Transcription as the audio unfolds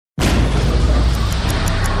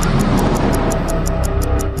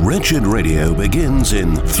Wretched Radio begins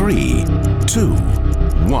in 3, 2,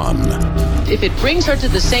 1. If it brings her to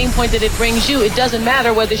the same point that it brings you, it doesn't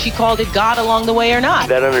matter whether she called it God along the way or not.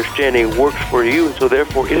 That understanding works for you, and so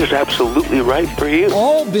therefore it is absolutely right for you.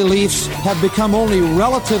 All beliefs have become only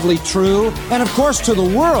relatively true, and of course to the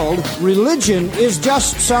world, religion is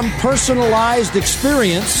just some personalized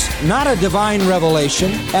experience, not a divine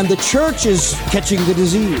revelation, and the church is catching the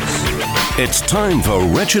disease. It's time for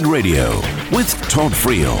Wretched Radio with Todd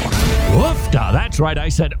Friel. Oofta, that's right, I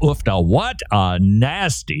said oofta. What a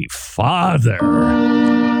nasty father.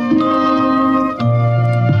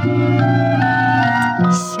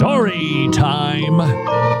 Story time.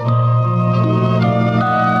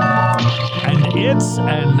 And it's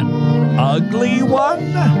an ugly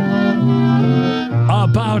one?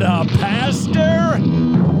 About a pastor?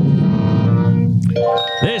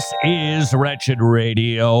 This is Wretched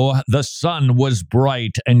Radio. The sun was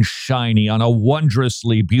bright and shiny on a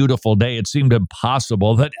wondrously beautiful day. It seemed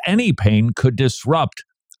impossible that any pain could disrupt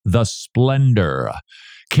the splendor.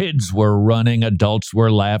 Kids were running, adults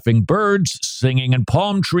were laughing, birds singing, and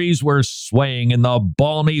palm trees were swaying in the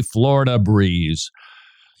balmy Florida breeze.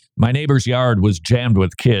 My neighbor's yard was jammed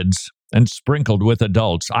with kids and sprinkled with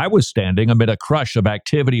adults. I was standing amid a crush of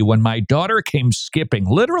activity when my daughter came skipping,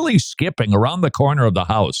 literally skipping around the corner of the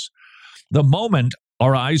house. The moment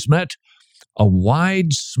our eyes met, a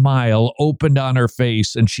wide smile opened on her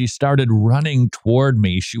face and she started running toward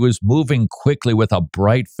me. She was moving quickly with a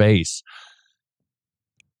bright face.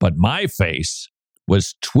 But my face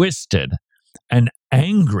was twisted and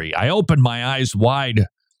angry. I opened my eyes wide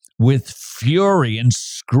with fury and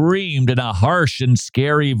screamed in a harsh and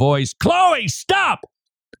scary voice, "Chloe, stop!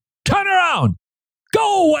 Turn around!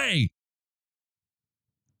 Go away!"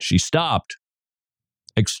 She stopped,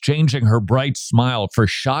 exchanging her bright smile for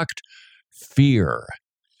shocked fear.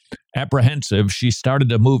 Apprehensive, she started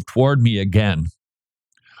to move toward me again.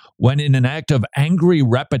 When in an act of angry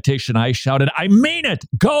repetition, I shouted, "I mean it!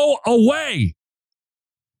 Go away!"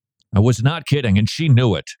 I was not kidding, and she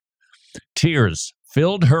knew it. Tears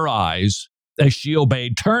filled her eyes as she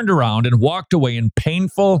obeyed, turned around, and walked away in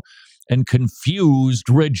painful and confused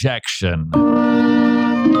rejection.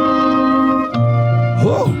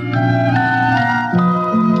 Whew.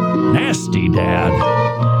 Nasty dad.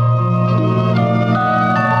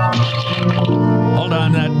 Hold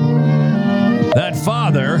on, that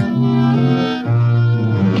father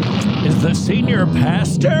is the senior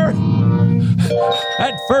pastor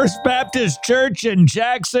at First Baptist Church in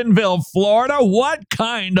Jacksonville, Florida. What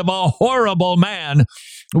kind of a horrible man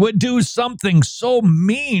would do something so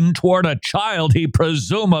mean toward a child he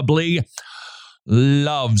presumably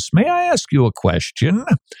loves? May I ask you a question?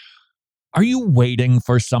 Are you waiting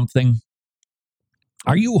for something?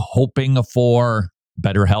 Are you hoping for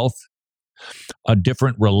better health? A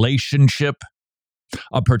different relationship?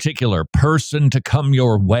 A particular person to come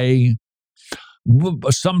your way?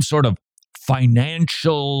 Some sort of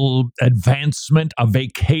financial advancement, a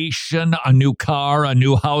vacation, a new car, a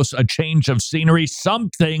new house, a change of scenery,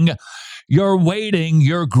 something. You're waiting,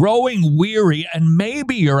 you're growing weary, and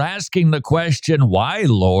maybe you're asking the question, why,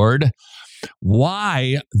 Lord?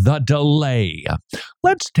 Why the delay?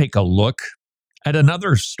 Let's take a look at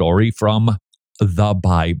another story from the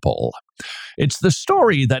Bible. It's the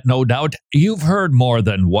story that no doubt you've heard more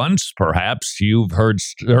than once. Perhaps you've heard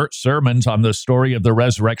sermons on the story of the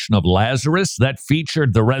resurrection of Lazarus that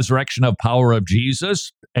featured the resurrection of power of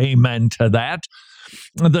Jesus. Amen to that.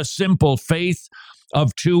 The simple faith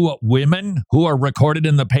of two women who are recorded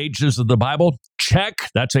in the pages of the Bible. Check.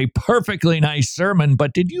 That's a perfectly nice sermon.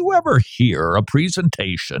 But did you ever hear a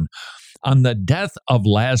presentation on the death of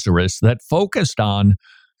Lazarus that focused on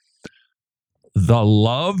the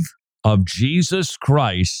love of Jesus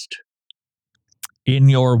Christ in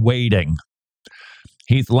your waiting?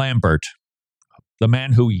 Heath Lambert, the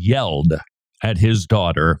man who yelled at his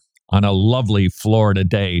daughter on a lovely Florida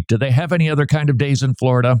day. Do they have any other kind of days in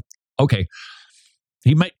Florida? Okay.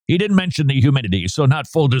 He didn't mention the humidity, so not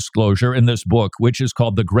full disclosure in this book, which is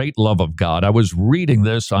called The Great Love of God. I was reading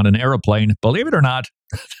this on an airplane, believe it or not,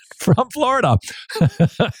 from Florida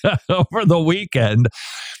over the weekend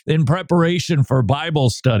in preparation for Bible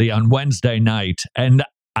study on Wednesday night. And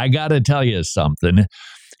I got to tell you something.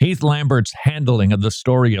 Heath Lambert's handling of the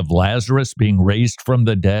story of Lazarus being raised from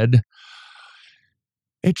the dead,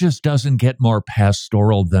 it just doesn't get more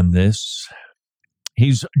pastoral than this.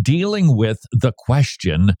 He's dealing with the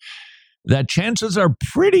question that chances are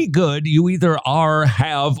pretty good you either are,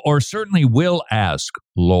 have, or certainly will ask,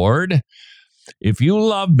 Lord, if you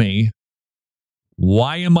love me,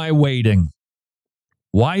 why am I waiting?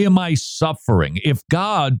 Why am I suffering? If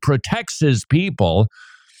God protects his people,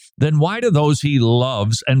 then why do those he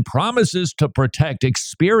loves and promises to protect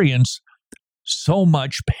experience so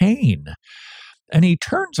much pain? And he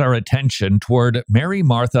turns our attention toward Mary,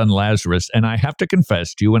 Martha, and Lazarus. And I have to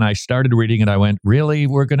confess to you, when I started reading it, I went, really?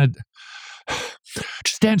 We're going to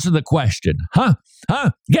just answer the question. Huh?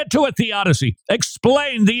 Get to it, Theodicy.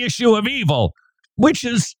 Explain the issue of evil, which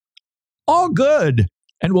is all good.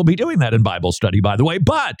 And we'll be doing that in Bible study, by the way.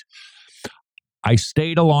 But I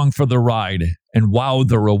stayed along for the ride, and wow,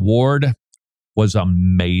 the reward was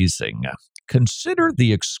amazing. Consider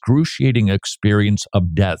the excruciating experience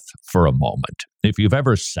of death for a moment. If you've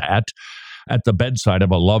ever sat at the bedside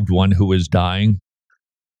of a loved one who is dying,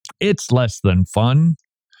 it's less than fun.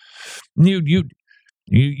 You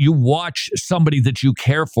watch somebody that you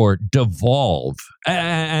care for devolve,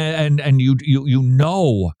 and you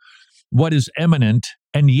know what is imminent,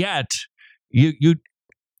 and yet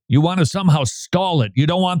you want to somehow stall it. You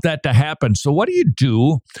don't want that to happen. So what do you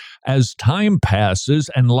do as time passes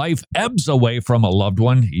and life ebbs away from a loved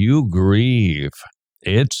one? You grieve.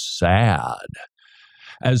 It's sad.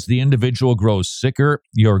 As the individual grows sicker,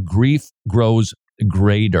 your grief grows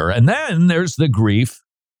greater. And then there's the grief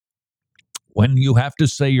when you have to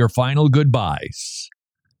say your final goodbyes.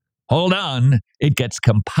 Hold on, it gets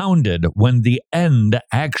compounded when the end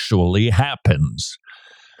actually happens.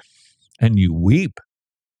 And you weep.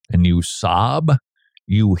 And you sob,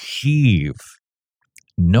 you heave.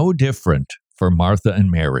 No different for Martha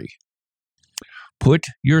and Mary. Put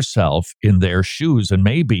yourself in their shoes, and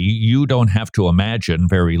maybe you don't have to imagine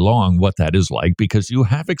very long what that is like because you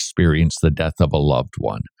have experienced the death of a loved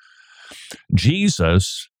one.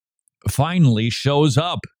 Jesus finally shows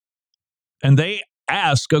up, and they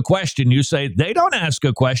ask a question. You say, they don't ask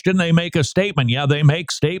a question, they make a statement. Yeah, they make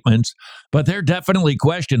statements, but they're definitely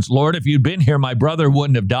questions. Lord, if you'd been here, my brother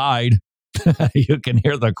wouldn't have died. You can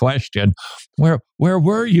hear the question. Where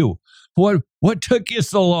were you? What took you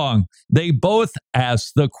so long? They both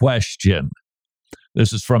ask the question.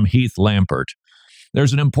 This is from Heath Lampert.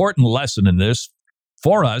 There's an important lesson in this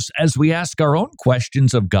for us as we ask our own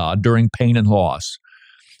questions of God during pain and loss.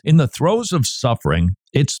 In the throes of suffering,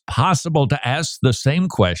 it's possible to ask the same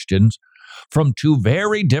questions from two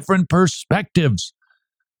very different perspectives.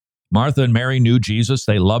 Martha and Mary knew Jesus.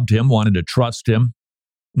 They loved him, wanted to trust him,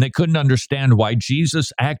 and they couldn't understand why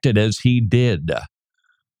Jesus acted as he did.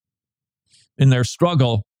 In their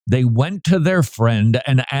struggle, they went to their friend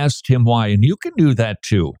and asked him why, and you can do that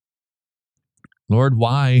too. Lord,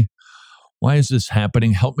 why? Why is this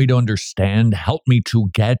happening? Help me to understand. Help me to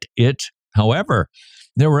get it. However,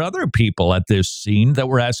 there were other people at this scene that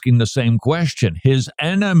were asking the same question. His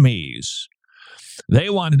enemies. They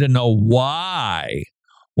wanted to know why.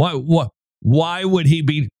 Why would he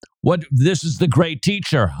be? This is the great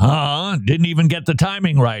teacher, huh? Didn't even get the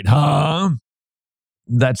timing right, huh?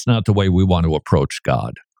 That's not the way we want to approach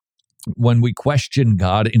God. When we question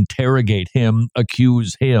God, interrogate him,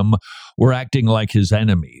 accuse him, we're acting like his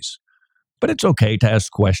enemies. But it's okay to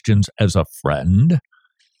ask questions as a friend.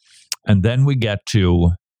 And then we get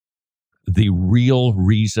to the real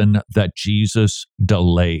reason that Jesus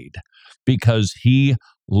delayed, because he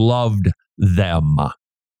loved them.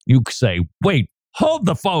 You say, wait, hold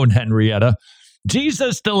the phone, Henrietta.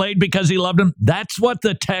 Jesus delayed because he loved them. That's what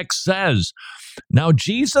the text says. Now,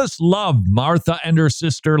 Jesus loved Martha and her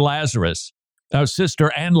sister Lazarus,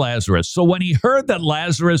 So when he heard that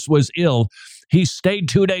Lazarus was ill, he stayed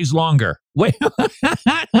 2 days longer. Wait,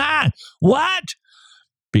 what?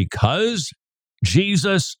 Because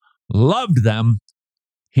Jesus loved them,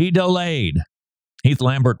 he delayed. Heath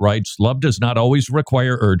Lambert writes, love does not always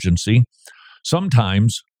require urgency.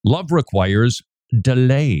 Sometimes love requires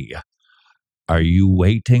delay. Are you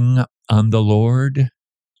waiting on the Lord?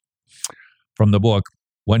 From the book,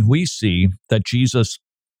 when we see that Jesus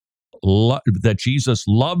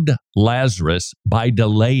loved Lazarus by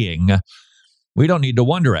delaying, we don't need to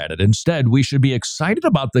wonder at it. Instead, we should be excited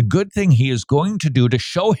about the good thing he is going to do to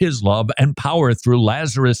show his love and power through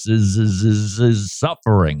Lazarus'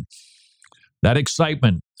 suffering. That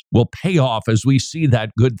excitement will pay off as we see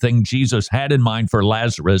that good thing Jesus had in mind for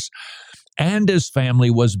Lazarus and his family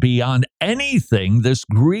was beyond anything this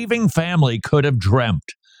grieving family could have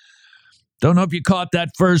dreamt. Don't know if you caught that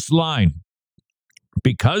first line.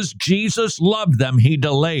 Because Jesus loved them, he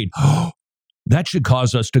delayed. That should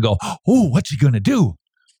cause us to go, oh, what's he going to do?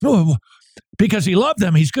 Oh, because he loved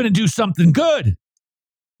them, he's going to do something good.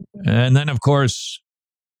 And then, of course,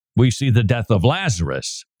 we see the death of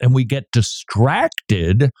Lazarus, and we get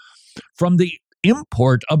distracted from the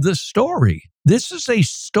import of the story. This is a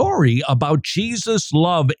story about Jesus'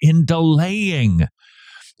 love in delaying,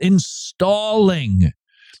 in stalling,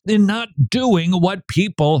 in not doing what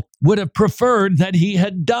people would have preferred that he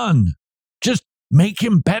had done. Just make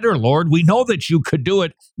him better, Lord. We know that you could do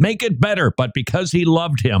it. Make it better. But because he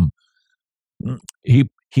loved him,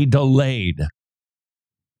 he delayed.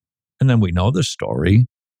 And then we know the story.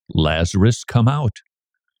 Lazarus come out.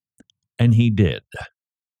 And he did.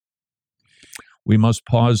 We must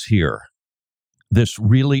pause here. This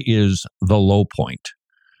really is the low point.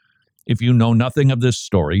 If you know nothing of this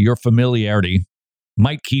story, your familiarity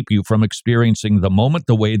might keep you from experiencing the moment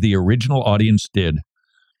the way the original audience did.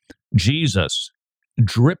 Jesus,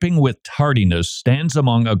 dripping with tardiness, stands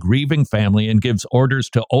among a grieving family and gives orders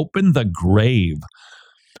to open the grave.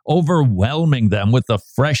 Overwhelming them with the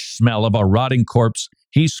fresh smell of a rotting corpse,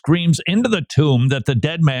 he screams into the tomb that the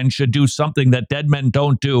dead man should do something that dead men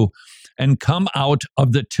don't do and come out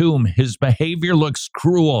of the tomb. His behavior looks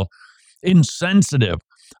cruel, insensitive,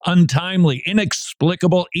 untimely,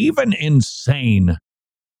 inexplicable, even insane.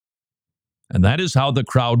 And that is how the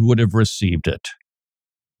crowd would have received it.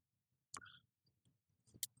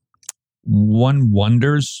 One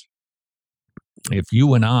wonders if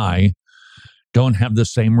you and I don't have the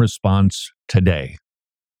same response today.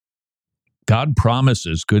 God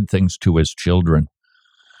promises good things to his children,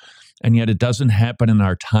 and yet it doesn't happen in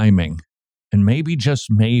our timing. And maybe, just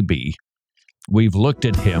maybe, we've looked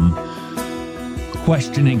at him,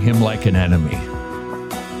 questioning him like an enemy.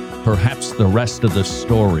 Perhaps the rest of the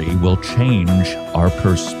story will change our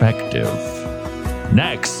perspective.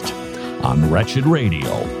 Next on Wretched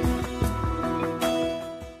Radio.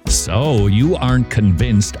 So, you aren't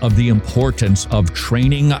convinced of the importance of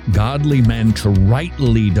training godly men to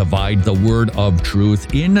rightly divide the word of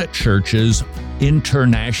truth in churches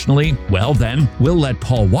internationally? Well, then, we'll let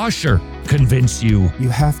Paul Washer convince you. You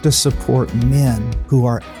have to support men who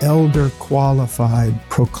are elder qualified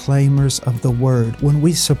proclaimers of the word. When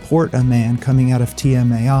we support a man coming out of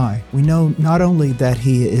TMAI, we know not only that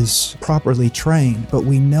he is properly trained, but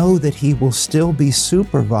we know that he will still be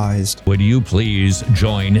supervised. Would you please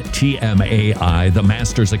join TMAI, the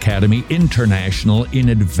Masters Academy International, in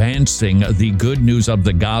advancing the good news of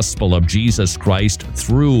the gospel of Jesus Christ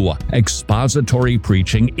through expository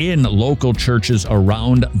preaching in local churches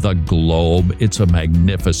around the globe. It's a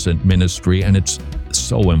magnificent ministry, and it's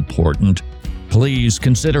so important. Please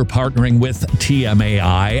consider partnering with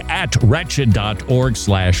TMAI at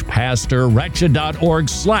wretched.org/pastor,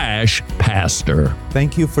 wretched.org/pastor.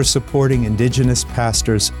 Thank you for supporting Indigenous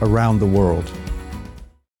pastors around the world.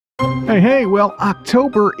 Hey, well,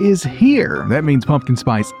 October is here. That means pumpkin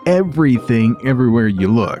spice everything, everywhere you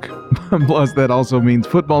look. Plus, that also means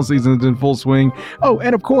football season's in full swing. Oh,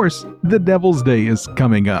 and of course, the Devil's Day is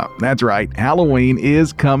coming up. That's right, Halloween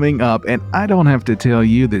is coming up, and I don't have to tell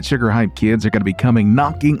you that Sugar Hype Kids are going to be coming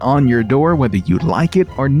knocking on your door whether you like it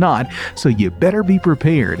or not, so you better be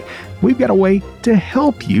prepared. We've got a way to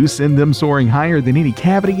help you send them soaring higher than any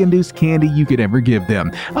cavity-induced candy you could ever give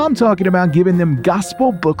them. I'm talking about giving them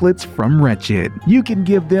gospel booklets from Wretched. You can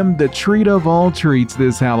give them the treat of all treats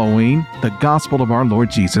this Halloween, the gospel of our Lord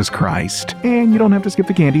Jesus Christ. And you don't have to skip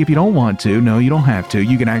the candy if you don't want to. No, you don't have to.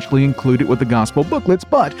 You can actually include it with the gospel booklets,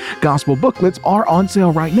 but gospel booklets are on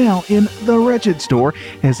sale right now in the Wretched store,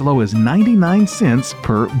 as low as 99 cents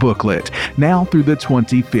per booklet, now through the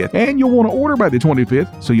 25th. And you'll want to order by the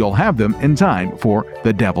 25th, so you'll have them in time for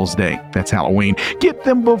the Devil's Day. That's Halloween. Get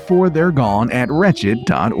them before they're gone at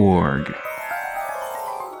wretched.org.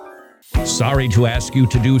 Sorry to ask you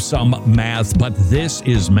to do some math, but this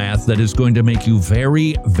is math that is going to make you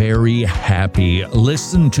very, very happy.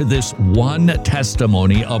 Listen to this one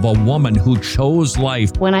testimony of a woman who chose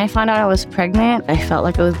life. When I found out I was pregnant, I felt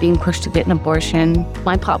like I was being pushed to get an abortion.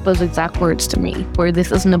 My papa's exact words to me were,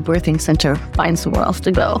 "This isn't a birthing center, find somewhere else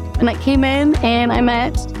to go." And I came in and I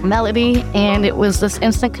met Melody, and it was this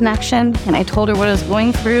instant connection, and I told her what I was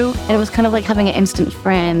going through, and it was kind of like having an instant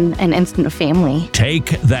friend, an instant family.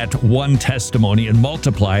 Take that one testimony and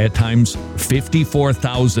multiply it times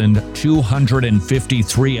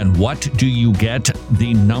 54,253. And what do you get?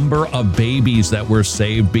 The number of babies that were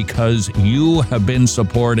saved because you have been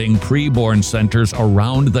supporting preborn centers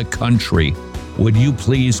around the country. Would you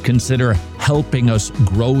please consider helping us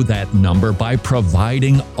grow that number by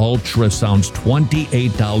providing ultrasounds?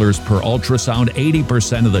 $28 per ultrasound,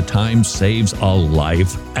 80% of the time saves a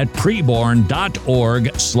life at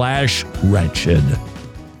preborn.org/wretched.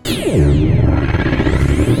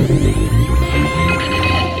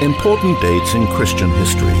 Important dates in Christian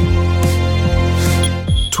history.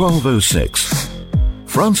 1206.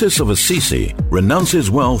 Francis of Assisi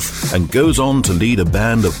renounces wealth and goes on to lead a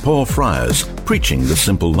band of poor friars preaching the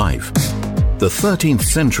simple life. The 13th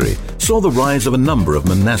century saw the rise of a number of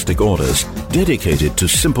monastic orders dedicated to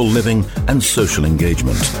simple living and social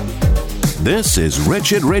engagement. This is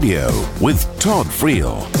Wretched Radio with Todd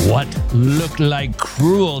Friel. What looked like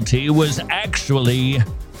cruelty was actually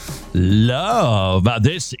love.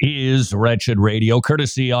 This is Wretched Radio,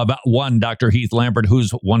 courtesy of one Dr. Heath Lambert,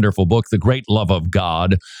 whose wonderful book, The Great Love of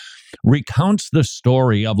God, recounts the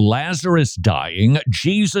story of Lazarus dying,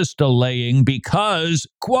 Jesus delaying because,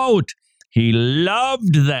 quote, he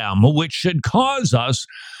loved them, which should cause us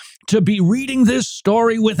to be reading this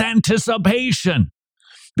story with anticipation.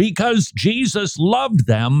 Because Jesus loved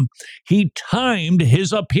them, he timed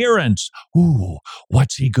his appearance. Ooh,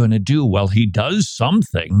 what's he going to do? Well, he does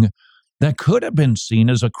something that could have been seen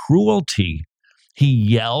as a cruelty. He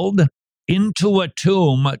yelled into a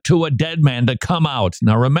tomb to a dead man to come out.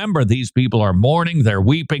 Now remember, these people are mourning, they're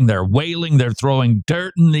weeping, they're wailing, they're throwing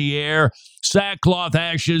dirt in the air, sackcloth,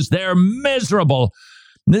 ashes, they're miserable.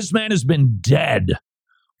 This man has been dead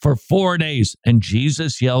for 4 days, and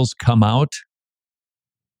Jesus yells, come out.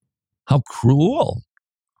 How cruel.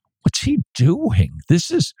 What's he doing? This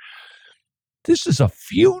is a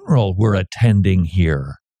funeral we're attending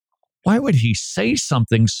here. Why would he say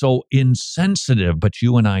something so insensitive? But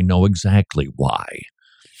you and I know exactly why.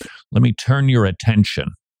 Let me turn your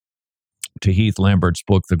attention to Heath Lambert's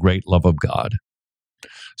book, The Great Love of God.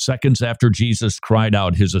 Seconds after Jesus cried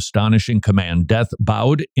out his astonishing command, death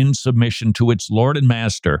bowed in submission to its Lord and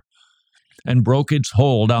Master and broke its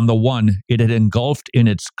hold on the one it had engulfed in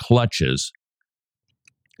its clutches.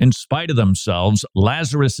 In spite of themselves,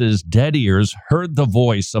 Lazarus's dead ears heard the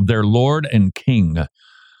voice of their Lord and King.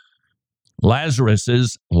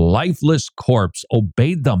 Lazarus's lifeless corpse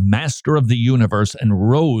obeyed the master of the universe and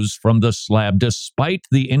rose from the slab despite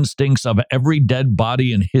the instincts of every dead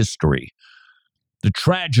body in history. The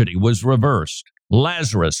tragedy was reversed.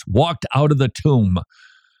 Lazarus walked out of the tomb.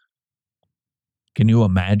 Can you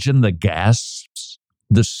imagine the gasps,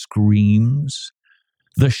 the screams,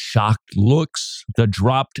 the shocked looks, the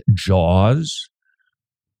dropped jaws?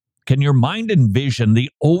 Can your mind envision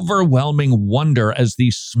the overwhelming wonder as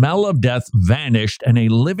the smell of death vanished and a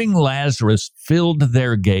living Lazarus filled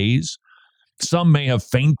their gaze? Some may have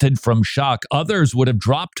fainted from shock. Others would have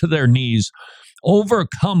dropped to their knees,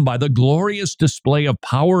 overcome by the glorious display of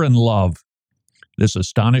power and love. This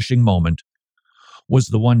astonishing moment was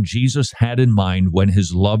the one Jesus had in mind when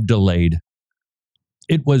his love delayed.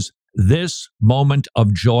 It was this moment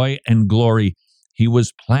of joy and glory he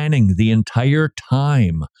was planning the entire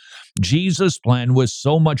time. Jesus' plan was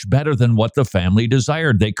so much better than what the family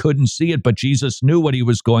desired. They couldn't see it, but Jesus knew what he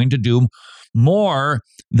was going to do more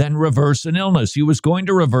than reverse an illness. He was going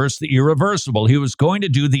to reverse the irreversible. He was going to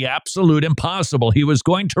do the absolute impossible. He was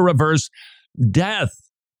going to reverse death.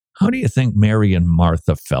 How do you think Mary and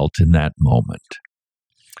Martha felt in that moment?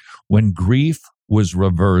 When grief was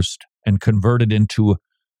reversed and converted into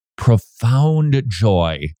profound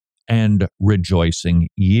joy and rejoicing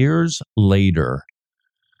years later,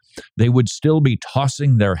 they would still be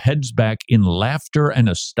tossing their heads back in laughter and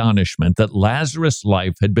astonishment that Lazarus'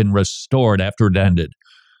 life had been restored after it ended.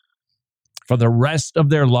 For the rest of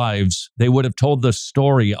their lives, they would have told the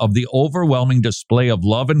story of the overwhelming display of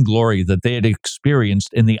love and glory that they had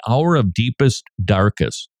experienced in the hour of deepest,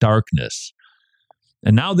 darkness.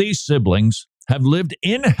 And now these siblings have lived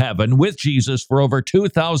in heaven with Jesus for over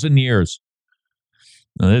 2,000 years.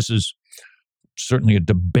 Now, this is certainly a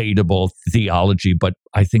debatable theology, but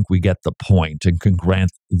I think we get the point and can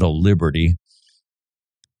grant the liberty.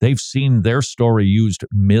 They've seen their story used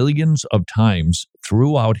millions of times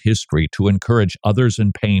throughout history to encourage others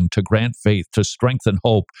in pain, to grant faith, to strengthen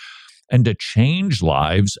hope, and to change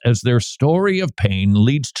lives as their story of pain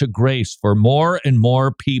leads to grace for more and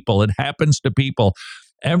more people. It happens to people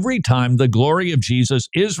every time the glory of Jesus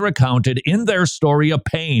is recounted in their story of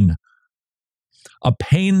pain. A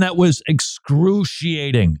pain that was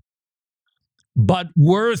excruciating, but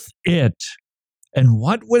worth it. And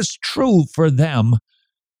what was true for them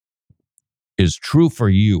is true for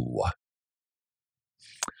you.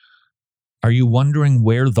 Are you wondering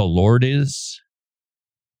where the Lord is?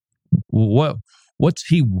 What's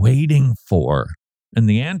he waiting for? And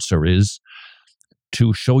the answer is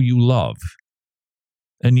to show you love.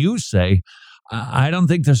 And you say, I don't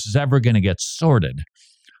think this is ever going to get sorted.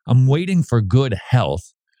 I'm waiting for good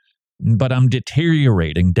health, but I'm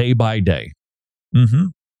deteriorating day by day.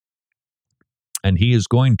 And he is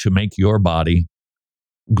going to make your body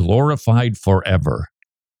glorified forever,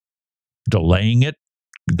 delaying it,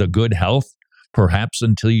 the good health, perhaps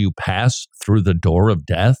until you pass through the door of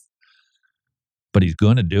death. But he's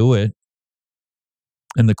going to do it.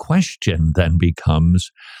 And the question then becomes,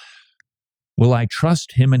 Will I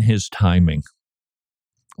trust him in his timing?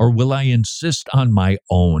 Or will I insist on my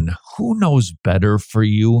own? Who knows better for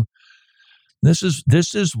you? This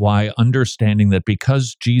is why understanding that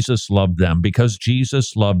because Jesus loved them, because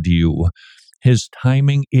Jesus loved you, his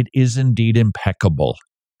timing, it is indeed impeccable.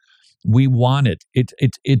 We want it.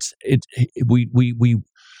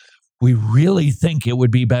 We really think it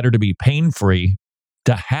would be better to be pain-free,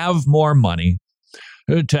 to have more money,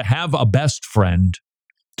 to have a best friend,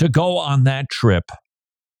 to go on that trip.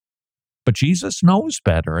 But Jesus knows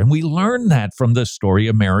better, and we learn that from the story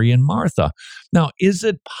of Mary and Martha. Now, is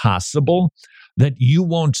it possible that you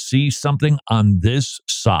won't see something on this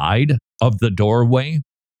side of the doorway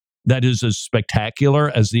that is as spectacular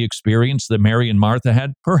as the experience that Mary and Martha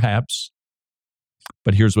had? Perhaps.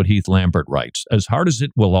 But here's what Heath Lambert writes. As hard as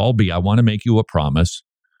it will all be, I want to make you a promise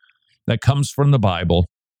that comes from the Bible.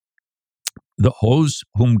 Those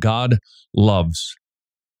whom God loves.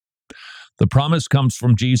 The promise comes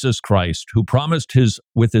from Jesus Christ, who promised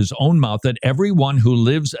with his own mouth that everyone who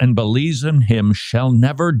lives and believes in him shall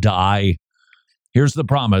never die. Here's the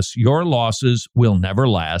promise. Your losses will never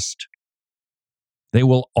last. They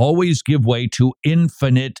will always give way to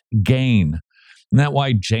infinite gain. Isn't that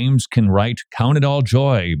why James can write, count it all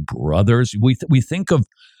joy, brothers? We think of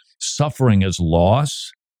suffering as loss.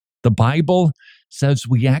 The Bible says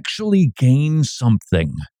we actually gain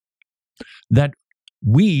something, that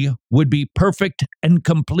we would be perfect and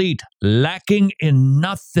complete, lacking in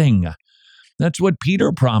nothing. That's what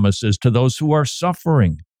Peter promises to those who are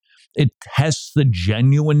suffering. It tests the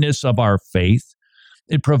genuineness of our faith.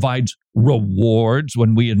 It provides rewards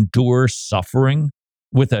when we endure suffering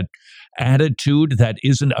with an attitude that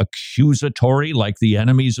isn't accusatory like the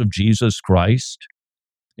enemies of Jesus Christ.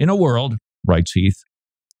 In a world, writes Heath,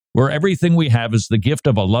 where everything we have is the gift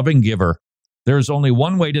of a loving giver, there is only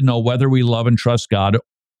one way to know whether we love and trust God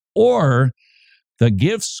or the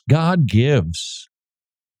gifts God gives.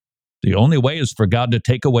 The only way is for God to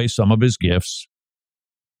take away some of his gifts.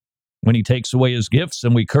 When he takes away his gifts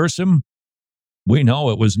and we curse him, we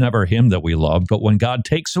know it was never him that we loved. But when God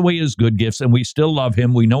takes away his good gifts and we still love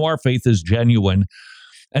him, we know our faith is genuine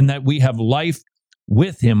and that we have life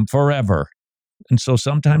with him forever. And so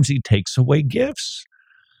sometimes he takes away gifts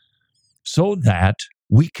so that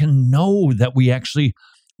we can know that we actually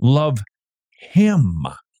love him.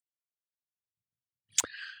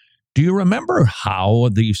 Do you remember how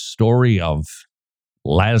the story of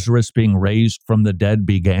Lazarus being raised from the dead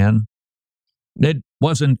began? It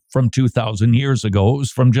wasn't from 2,000 years ago. It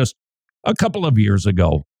was from just a couple of years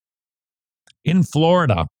ago. In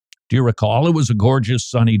Florida, do you recall? It was a gorgeous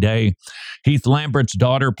sunny day. Heath Lambert's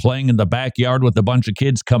daughter, playing in the backyard with a bunch of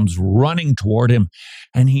kids, comes running toward him,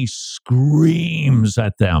 and he screams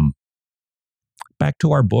at them. Back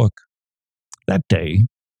to our book. That day,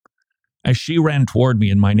 as she ran toward me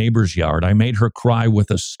in my neighbor's yard, I made her cry with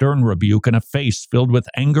a stern rebuke and a face filled with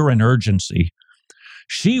anger and urgency.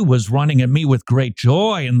 She was running at me with great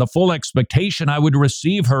joy and the full expectation I would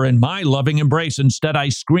receive her in my loving embrace. Instead, I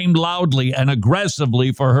screamed loudly and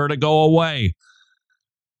aggressively for her to go away.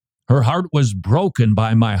 Her heart was broken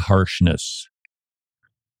by my harshness.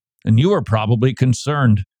 And you are probably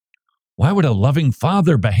concerned. Why would a loving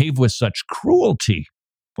father behave with such cruelty?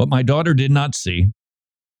 What my daughter did not see,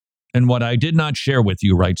 and what I did not share with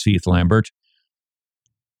you, writes Heath Lambert,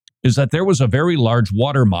 is that there was a very large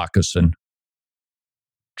water moccasin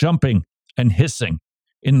jumping and hissing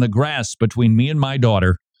in the grass between me and my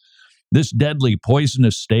daughter. This deadly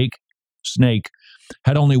poisonous snake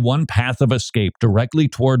had only one path of escape, directly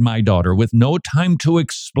toward my daughter, with no time to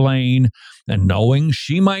explain, and knowing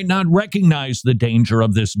she might not recognize the danger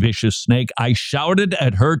of this vicious snake, I shouted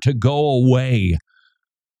at her to go away.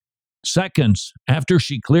 Seconds after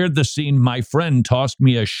she cleared the scene, my friend tossed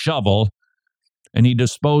me a shovel, and he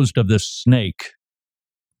disposed of this snake.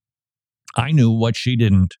 I knew what she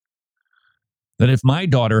didn't, that if my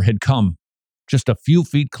daughter had come just a few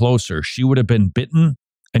feet closer, she would have been bitten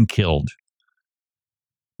and killed.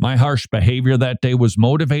 My harsh behavior that day was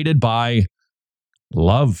motivated by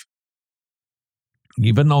love,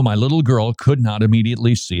 even though my little girl could not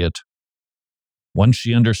immediately see it. Once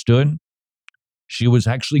she understood, she was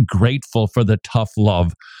actually grateful for the tough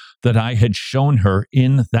love that I had shown her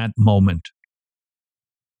in that moment.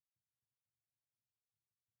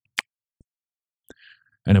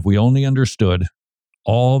 And if we only understood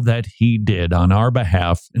all that he did on our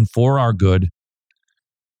behalf and for our good,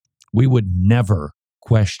 we would never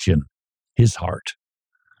question his heart.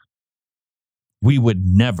 We would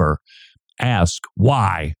never ask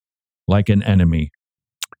why like an enemy.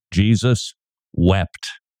 Jesus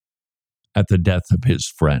wept at the death of his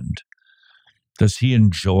friend. Does he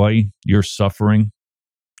enjoy your suffering?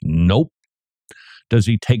 Nope. Does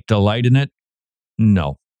he take delight in it?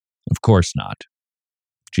 No, of course not.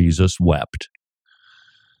 Jesus wept.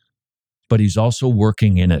 But he's also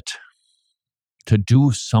working in it to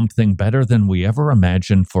do something better than we ever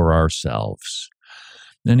imagined for ourselves.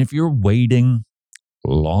 And if you're waiting,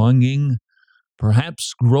 longing,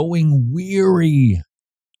 perhaps growing weary,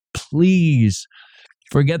 please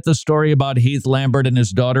forget the story about Heath Lambert and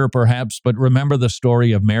his daughter, perhaps, but remember the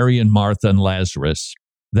story of Mary and Martha and Lazarus,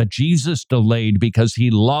 that Jesus delayed because he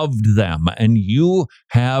loved them, and you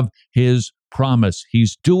have his promise.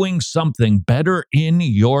 He's doing something better in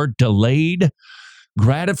your delayed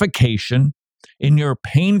gratification, in your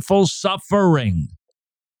painful suffering,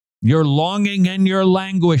 your longing and your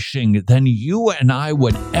languishing than you and I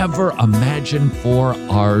would ever imagine for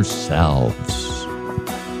ourselves.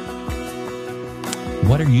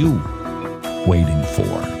 What are you waiting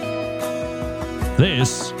for?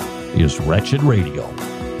 This is Wretched Radio.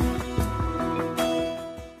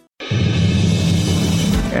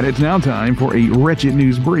 And it's now time for a Wretched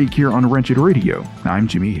News Break here on Wretched Radio. I'm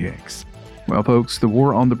Jimmy Hicks. Well, folks, the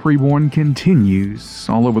war on the preborn continues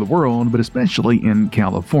all over the world, but especially in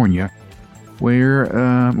California, where,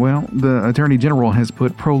 the Attorney General has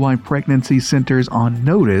put pro-life pregnancy centers on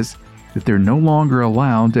notice that they're no longer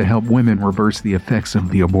allowed to help women reverse the effects of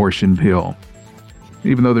the abortion pill.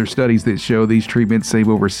 Even though there are studies that show these treatments save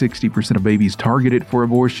over 60% of babies targeted for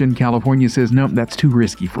abortion, California says, no, that's too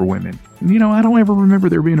risky for women. You know, I don't ever remember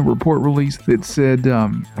there being a report released that said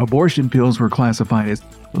abortion pills were classified as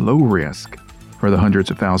low risk for the hundreds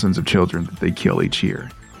of thousands of children that they kill each year.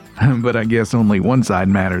 But I guess only one side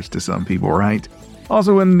matters to some people, right?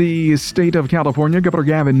 Also in the state of California, Governor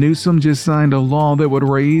Gavin Newsom just signed a law that would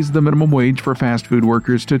raise the minimum wage for fast food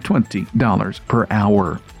workers to $20 per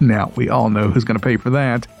hour. Now, we all know who's going to pay for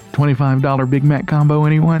that. $25 Big Mac combo,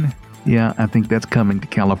 anyone? Yeah, I think that's coming to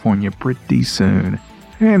California pretty soon.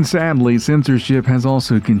 And sadly, censorship has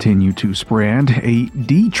also continued to spread. A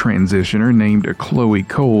detransitioner named Chloe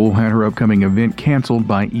Cole had her upcoming event canceled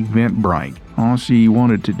by Eventbrite. All she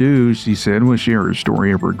wanted to do, she said, was share her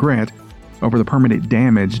story of regret over the permanent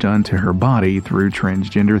damage done to her body through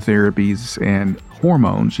transgender therapies and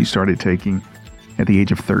hormones she started taking at the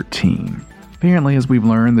age of 13. Apparently, as we've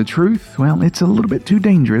learned, the truth, well, it's a little bit too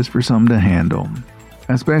dangerous for some to handle.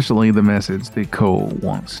 Especially the message that Cole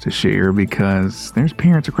wants to share, because there's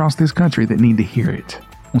parents across this country that need to hear it.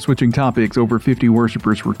 Well, switching topics, over 50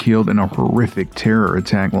 worshipers were killed in a horrific terror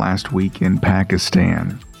attack last week in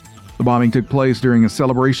Pakistan. The bombing took place during a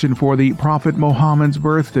celebration for the Prophet Muhammad's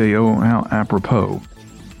birthday. Oh, how apropos.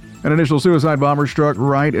 An initial suicide bomber struck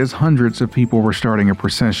right as hundreds of people were starting a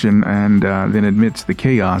procession, and then amidst the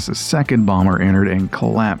chaos, a second bomber entered and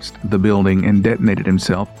collapsed the building and detonated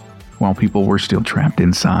himself while people were still trapped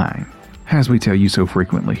inside. As we tell you so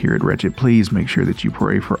frequently here at Wretched, please make sure that you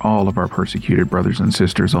pray for all of our persecuted brothers and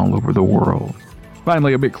sisters all over the world.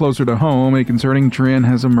 Finally, a bit closer to home, a concerning trend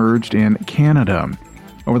has emerged in Canada.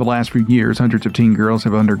 Over the last few years, hundreds of teen girls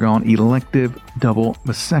have undergone elective double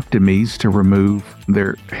mastectomies to remove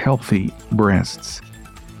their healthy breasts.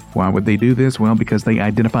 Why would they do this? Well, because they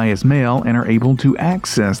identify as male and are able to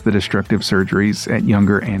access the destructive surgeries at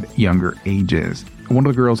younger and younger ages. One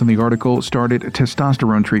of the girls in the article started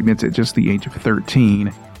testosterone treatments at just the age of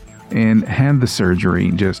 13 and had the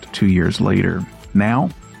surgery just 2 years later. Now,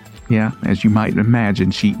 as you might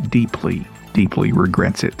imagine, she deeply, deeply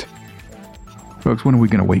regrets it. Folks, when are we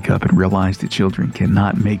going to wake up and realize that children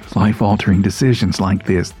cannot make life-altering decisions like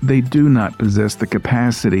this? They do not possess the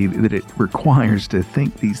capacity that it requires to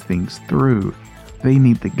think these things through. They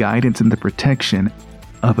need the guidance and the protection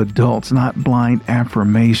of adults, not blind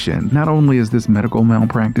affirmation. Not only is this medical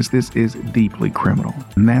malpractice, this is deeply criminal.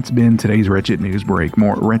 And that's been today's Wretched News Break.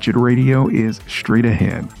 More Wretched Radio is straight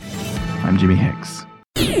ahead. I'm Jimmy Hicks.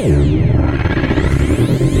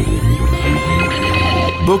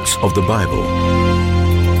 Books of the Bible.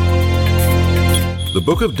 The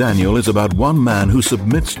book of Daniel is about one man who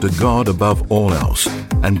submits to God above all else,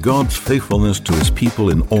 and God's faithfulness to his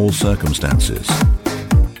people in all circumstances.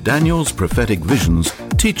 Daniel's prophetic visions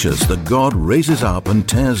teach us that God raises up and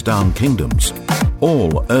tears down kingdoms.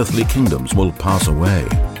 All earthly kingdoms will pass away,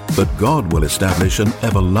 but God will establish an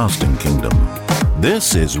everlasting kingdom.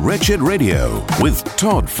 This is Wretched Radio with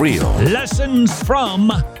Todd Friel. Lessons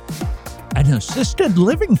from an assisted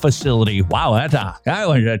living facility. Wow, that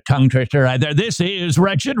was a tongue twister right there. This is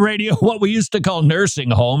Wretched Radio. What we used to call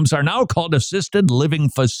nursing homes are now called assisted living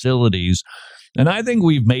facilities. And I think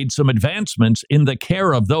we've made some advancements in the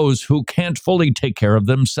care of those who can't fully take care of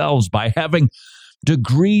themselves by having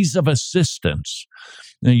degrees of assistance.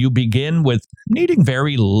 Now, you begin with needing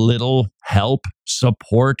very little help,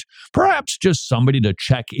 support, perhaps just somebody to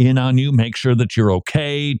check in on you, make sure that you're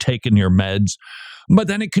okay, taking your meds. But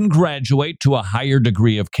then it can graduate to a higher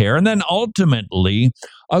degree of care, and then ultimately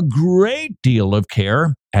a great deal of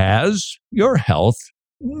care as your health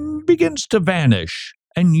begins to vanish.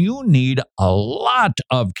 And you need a lot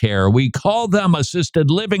of care. We call them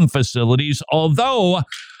assisted living facilities, although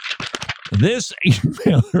this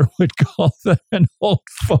emailer would call them an old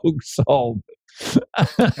folks home.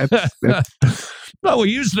 Well,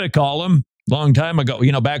 we used to call them a long time ago,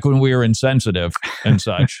 back when we were insensitive and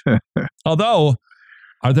such. Although,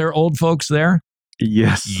 are there old folks there?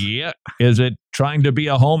 Yes. Yeah. Is it trying to be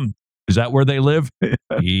a home? Is that where they live?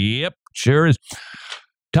 Yep, sure is.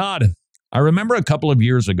 Todd, I remember a couple of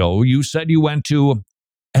years ago, you said you went to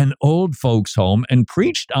an old folks home and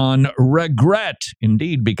preached on regret.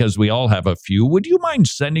 Indeed, because we all have a few. Would you mind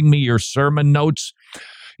sending me your sermon notes?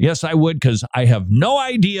 Yes, I would, because I have no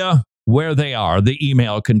idea where they are. The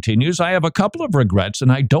email continues. I have a couple of regrets, and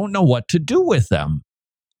I don't know what to do with them.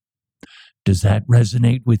 Does that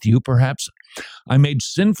resonate with you, perhaps? I made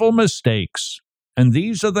sinful mistakes, and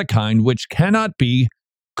these are the kind which cannot be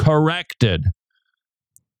corrected.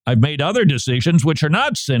 I've made other decisions which are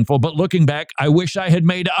not sinful, but looking back, I wish I had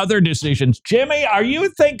made other decisions. Jimmy, are you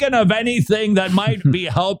thinking of anything that might be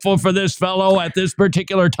helpful for this fellow at this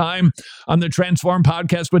particular time on the Transform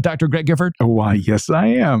podcast with Dr. Greg Gifford? Why, yes, I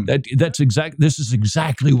am. This is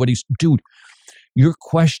exactly what dude, your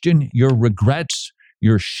question, your regrets,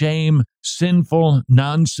 your shame, sinful,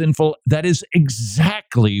 non-sinful, that is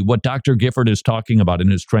exactly what Dr. Gifford is talking about in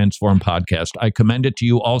his Transform podcast. I commend it to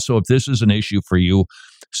you. Also, if this is an issue for you,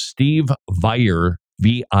 Steve Vier,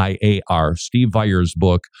 V-I-A-R, Steve Vier's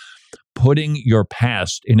book, Putting Your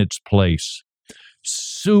Past in Its Place.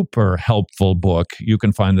 Super helpful book. You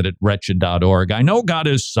can find that at wretched.org. I know God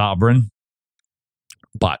is sovereign,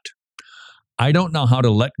 but I don't know how to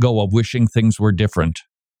let go of wishing things were different.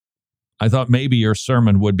 I thought maybe your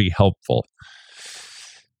sermon would be helpful.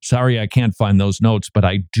 Sorry, I can't find those notes, but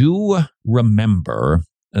I do remember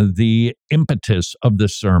the impetus of the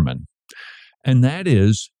sermon. And that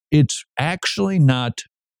is, it's actually not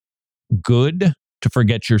good to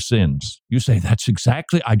forget your sins. You say, that's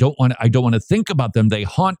exactly, I don't want to think about them. They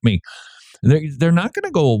haunt me. They're not going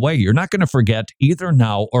to go away. You're not going to forget either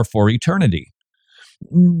now or for eternity.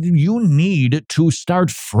 You need to start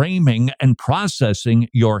framing and processing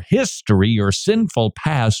your history, your sinful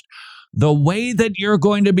past, the way that you're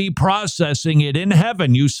going to be processing it in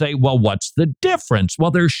heaven. You say, well, what's the difference? Well,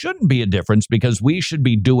 there shouldn't be a difference because we should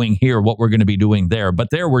be doing here what we're going to be doing there. But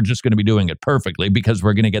there we're just going to be doing it perfectly because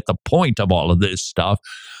we're going to get the point of all of this stuff.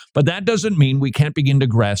 But that doesn't mean we can't begin to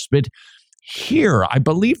grasp it here. I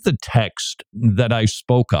believe the text that I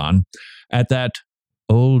spoke on at that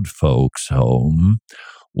old folks home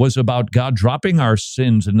was about God dropping our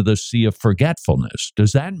sins into the sea of forgetfulness.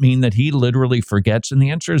 Does that mean that he literally forgets? And the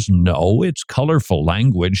answer is no. It's colorful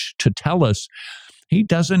language to tell us he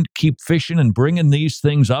doesn't keep fishing and bringing these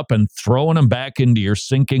things up and throwing them back into your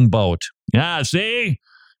sinking boat. Yeah, see,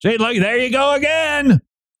 look, there you go again.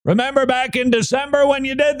 Remember back in December when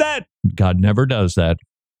you did that? God never does that.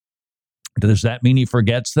 Does that mean he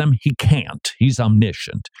forgets them? He can't. He's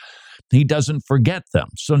omniscient. He doesn't forget them.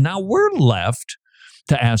 So now we're left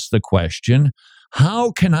to ask the question,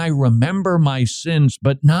 how can I remember my sins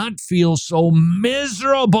but not feel so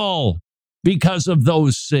miserable because of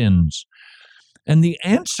those sins? And the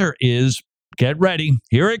answer is, get ready,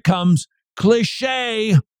 here it comes,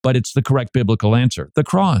 cliche, but it's the correct biblical answer, the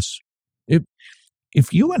cross.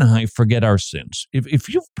 If you and I forget our sins,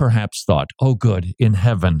 if you've perhaps thought, oh good, in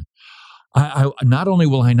heaven, I not only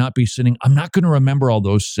will I not be sinning, I'm not going to remember all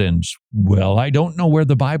those sins. Well, I don't know where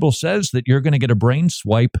the Bible says that you're going to get a brain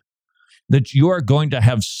swipe, that you are going to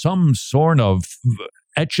have some sort of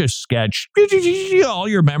etch-a-sketch. All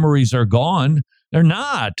your memories are gone. They're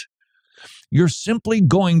not. You're simply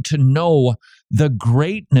going to know the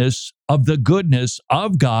greatness of the goodness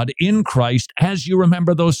of God in Christ as you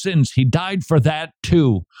remember those sins. He died for that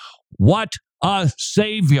too. What a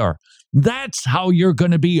Savior. That's how you're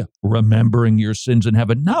going to be remembering your sins in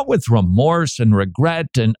heaven, not with remorse and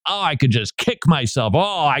regret and, oh, I could just kick myself.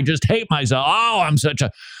 Oh, I just hate myself. Oh, I'm such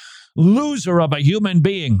a loser of a human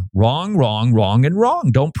being. Wrong, wrong, wrong, and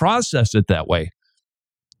wrong. Don't process it that way.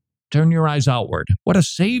 Turn your eyes outward. What a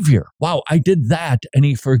Savior. Wow, I did that and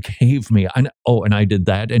he forgave me. And I did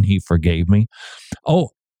that and he forgave me. Oh,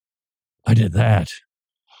 I did that.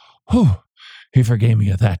 Oh, he forgave me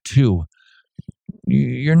of that too.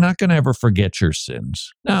 You're not going to ever forget your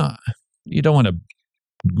sins. Now, you don't want to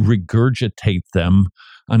regurgitate them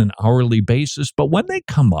on an hourly basis. But when they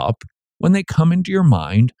come up, when they come into your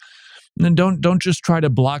mind, then don't just try to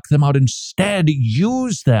block them out. Instead,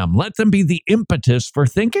 use them. Let them be the impetus for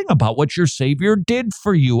thinking about what your Savior did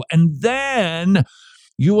for you. And then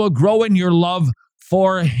you will grow in your love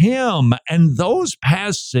for Him. And those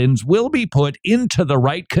past sins will be put into the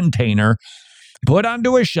right container, put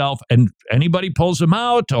onto a shelf, and anybody pulls them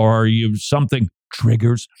out or something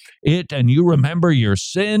triggers it and you remember your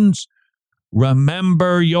sins,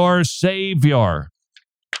 remember your Savior.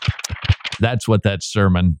 That's what that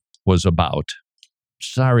sermon was about.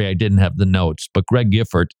 Sorry I didn't have the notes, but Greg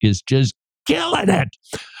Gifford is just killing it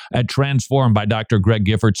at Transformed by Dr. Greg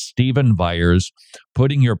Gifford. Stephen Viers,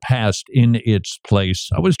 putting your past in its place.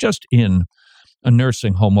 I was just in a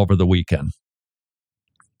nursing home over the weekend,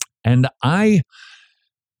 and I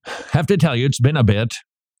have to tell you, it's been a bit.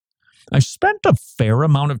 I spent a fair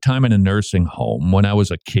amount of time in a nursing home when I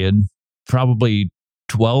was a kid, probably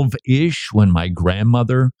 12-ish, when my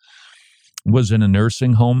grandmother was in a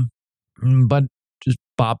nursing home, but just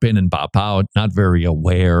bop in and bop out, not very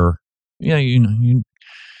aware. Yeah, you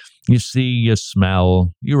see, you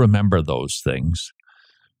smell, you remember those things.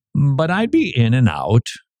 But I'd be in and out,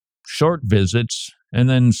 short visits, and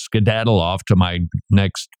then skedaddle off to my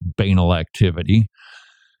next banal activity.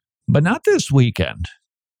 But not this weekend.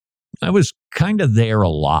 I was kind of there a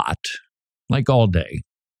lot, like all day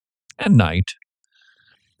and night.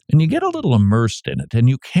 And you get a little immersed in it, and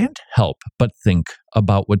you can't help but think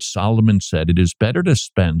about what Solomon said. It is better to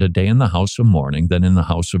spend a day in the house of mourning than in the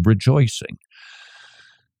house of rejoicing.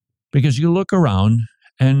 Because you look around,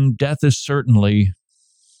 and death is certainly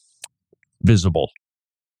visible.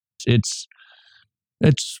 It's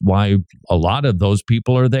why a lot of those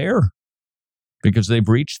people are there. Because they've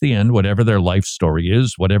reached the end, whatever their life story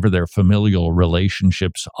is, whatever their familial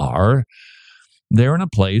relationships are. They're in a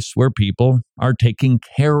place where people are taking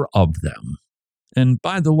care of them. And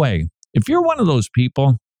by the way, if you're one of those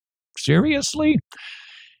people, seriously,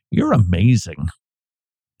 you're amazing.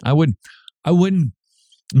 I wouldn't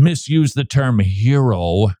misuse the term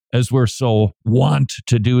hero as we're so wont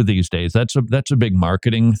to do these days. That's a big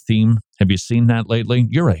marketing theme. Have you seen that lately?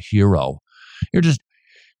 You're a hero.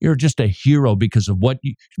 You're just a hero because of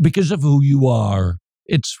who you are.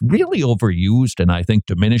 It's really overused and I think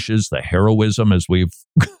diminishes the heroism as we've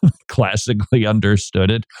classically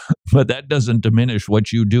understood it. But that doesn't diminish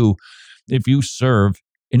what you do if you serve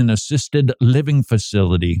in an assisted living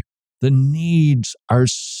facility. The needs are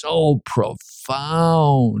so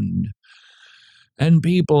profound and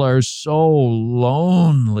people are so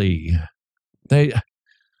lonely. I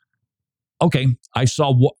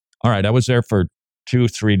was there for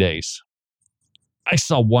 2-3 days. I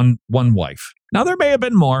saw one wife. Now, there may have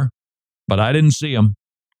been more, but I didn't see them.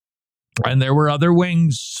 And there were other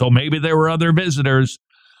wings, so maybe there were other visitors.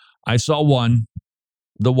 I saw one,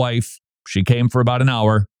 the wife. She came for about an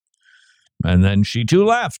hour, and then she too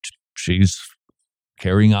left. She's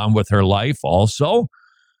carrying on with her life also.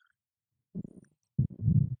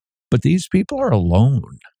 But these people are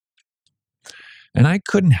alone. And I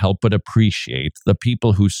couldn't help but appreciate the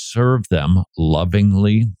people who serve them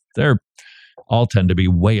lovingly. They're all tend to be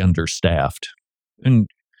way understaffed. And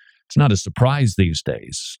it's not a surprise these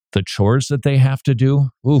days. The chores that they have to do,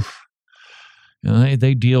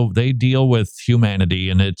 they deal with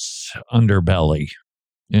humanity and its underbelly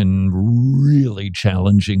in really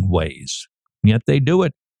challenging ways. Yet they do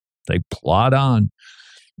it. They plod on.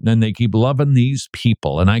 And they keep loving these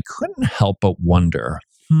people. And I couldn't help but wonder,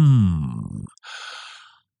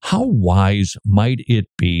 how wise might it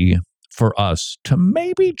be for us to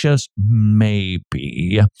maybe, just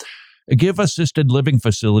maybe, give assisted living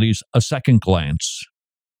facilities a second glance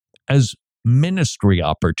as ministry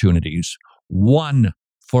opportunities, one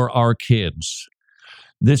for our kids.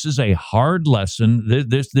 This is a hard lesson.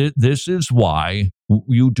 This is why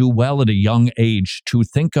you do well at a young age to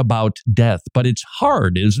think about death. But it's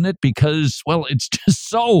hard, isn't it? Because, well, it's just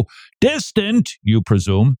so distant, you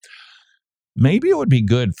presume. Maybe it would be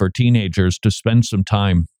good for teenagers to spend some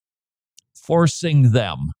time forcing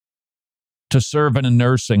them to serve in a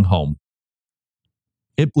nursing home.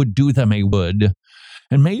 It would do them a good.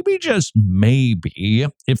 And maybe, just maybe,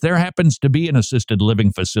 if there happens to be an assisted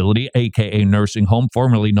living facility, aka nursing home,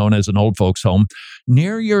 formerly known as an old folks home,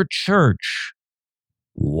 near your church,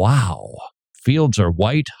 wow, fields are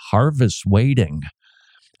white, harvest waiting.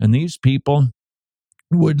 And these people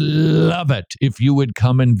would love it if you would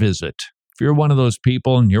come and visit. If you're one of those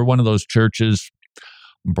people and you're one of those churches,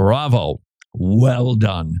 bravo, well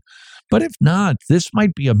done. But if not, this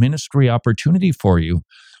might be a ministry opportunity for you.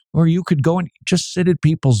 Or you could go and just sit at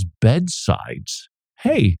people's bedsides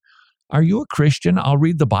hey, are you a Christian? I'll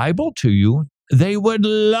read the Bible to you. They would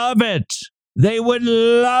love it. They would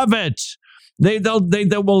love it. They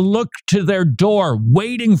will look to their door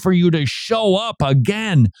waiting for you to show up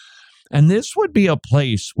again. And this would be a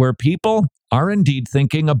place where people are indeed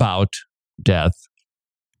thinking about death.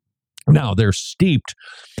 Now, they're steeped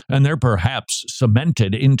and they're perhaps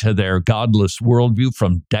cemented into their godless worldview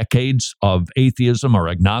from decades of atheism or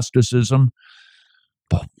agnosticism.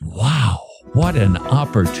 But wow, what an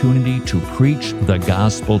opportunity to preach the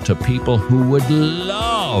gospel to people who would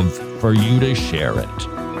love for you to share it.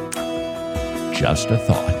 Just a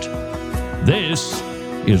thought. This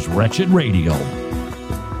is Wretched Radio.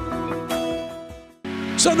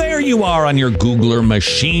 So there you are on your Googler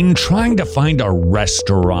machine trying to find a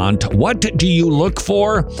restaurant. What do you look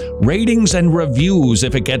for? Ratings and reviews.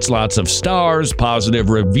 If it gets lots of stars,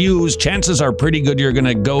 positive reviews, chances are pretty good you're going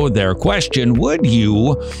to go there. Question, would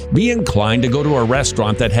you be inclined to go to a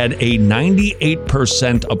restaurant that had a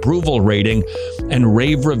 98% approval rating and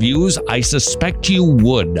rave reviews? I suspect you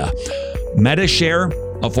would. Metashare,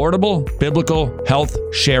 affordable biblical health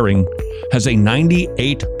sharing, has a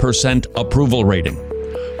 98% approval rating.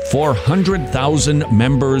 400,000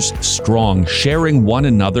 members strong, sharing one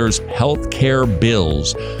another's healthcare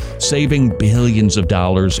bills, saving billions of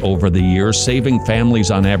dollars over the years, saving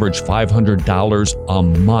families on average $500 a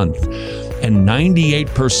month. And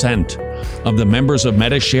 98% of the members of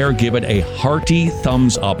Metashare give it a hearty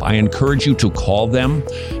thumbs up. I encourage you to call them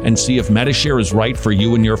and see if Metashare is right for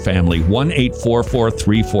you and your family.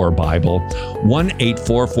 1-844-34-BIBLE.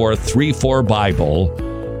 1-844-34-BIBLE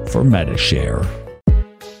for Metashare.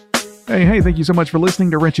 Hey, thank you so much for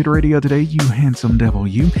listening to Wretched Radio today, you handsome devil,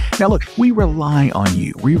 you. Now look, we rely on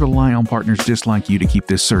you. We rely on partners just like you to keep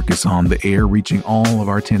this circus on the air, reaching all of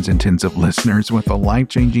our tens and tens of listeners with the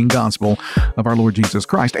life-changing gospel of our Lord Jesus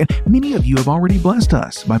Christ. And many of you have already blessed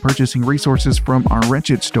us by purchasing resources from our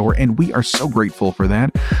Wretched store, and we are so grateful for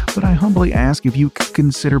that. But I humbly ask if you could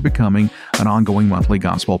consider becoming an ongoing monthly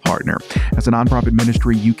gospel partner. As a nonprofit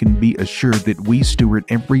ministry, you can be assured that we steward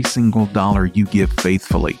every single dollar you give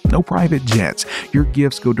faithfully. No private jets. Your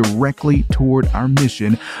gifts go directly toward our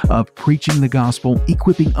mission of preaching the gospel,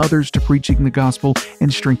 equipping others to preaching the gospel,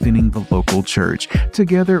 and strengthening the local church.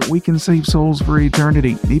 Together, we can save souls for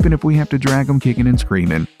eternity, even if we have to drag them kicking and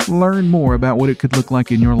screaming. Learn more about what it could look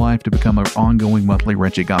like in your life to become an ongoing monthly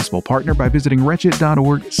Wretched Gospel partner by visiting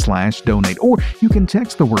wretched.org/donate, or you can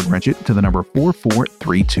text the word Wretched to the number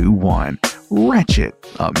 44321. Wretched.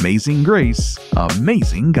 Amazing grace.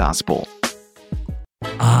 Amazing gospel.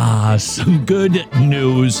 Some good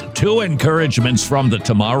news. 2 encouragements from the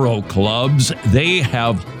Tomorrow Clubs. They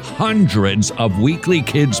have hundreds of weekly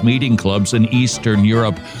kids meeting clubs in Eastern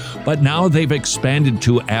Europe, but now they've expanded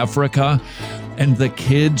to Africa, and the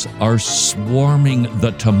kids are swarming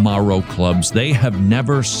the Tomorrow Clubs. They have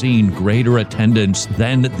never seen greater attendance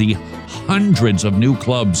than the hundreds of new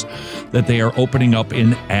clubs that they are opening up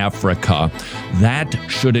in Africa. That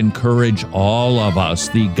should encourage all of us.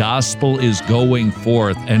 The gospel is going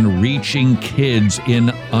forth and reaching kids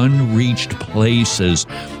in unreached places.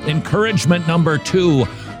 Encouragement number 2,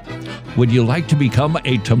 would you like to become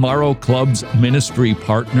a Tomorrow Clubs ministry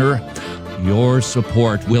partner? Your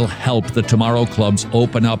support will help the Tomorrow Clubs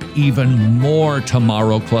open up even more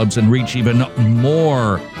Tomorrow Clubs and reach even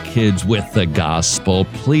more kids with the gospel.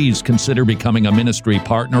 Please consider becoming a ministry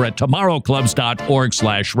partner at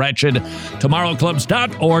tomorrowclubs.org/wretched.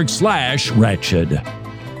 tomorrowclubs.org/wretched.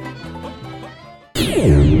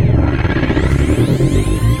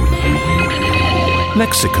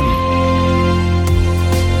 Lexicon.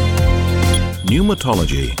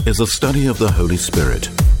 Pneumatology is a study of the Holy Spirit.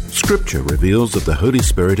 Scripture reveals that the Holy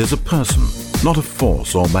Spirit is a person, not a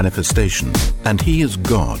force or manifestation, and He is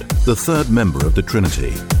God, the third member of the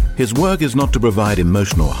Trinity. His work is not to provide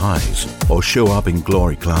emotional highs or show up in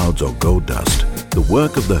glory clouds or gold dust. The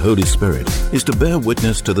work of the Holy Spirit is to bear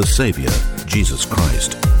witness to the Savior, Jesus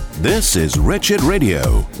Christ. This is Wretched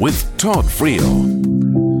Radio with Todd Friel.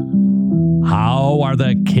 How are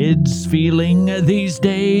the kids feeling these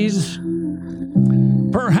days?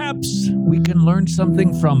 Perhaps we can learn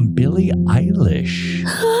something from Billie Eilish.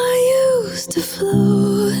 I used to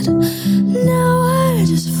float, now I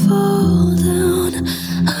just fall down.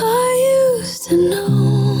 I used to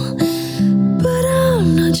know, but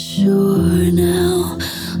I'm not sure now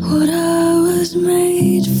what I was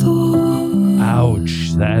made for.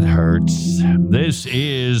 Ouch, that hurts. This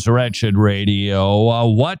is Wretched Radio.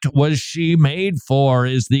 What was she made for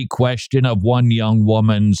is the question of one young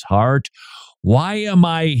woman's heart. Why am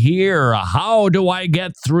I here? How do I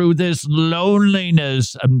get through this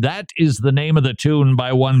loneliness? That is the name of the tune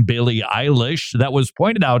by one Billie Eilish that was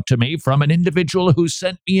pointed out to me from an individual who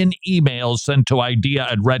sent me an email sent to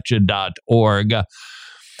idea@wretched.org.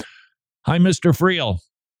 Hi, Mr. Friel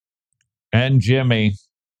and Jimmy.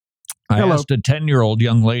 I asked a 10-year-old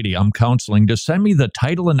young lady I'm counseling to send me the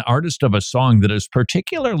title and artist of a song that is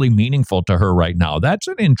particularly meaningful to her right now. That's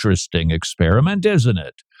an interesting experiment, isn't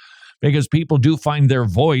it? Because people do find their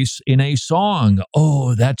voice in a song.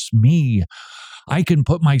 Oh, that's me. I can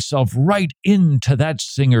put myself right into that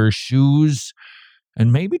singer's shoes.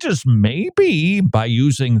 And maybe, just maybe, by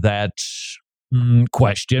using that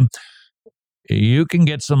question, you can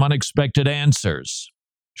get some unexpected answers.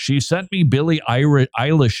 She sent me Billie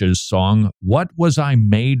Eilish's song, What Was I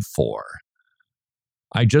Made For?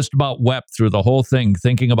 I just about wept through the whole thing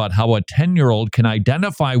thinking about how a 10-year-old can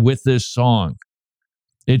identify with this song.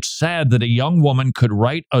 It's sad that a young woman could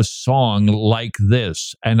write a song like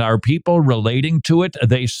this, and are people relating to it?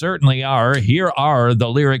 They certainly are. Here are the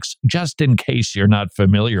lyrics, just in case you're not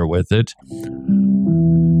familiar with it.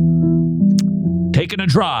 Taking a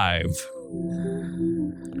drive.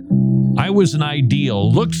 I was an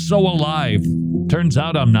ideal, looked so alive. Turns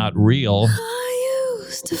out I'm not real. I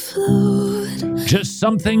used to float. Just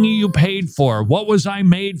something you paid for. What was I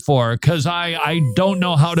made for? 'Cause I don't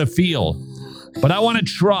know how to feel. But I want to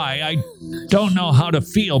try. I don't know how to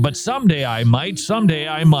feel, but someday I might. Someday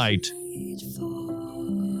I might.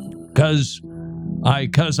 'Cause I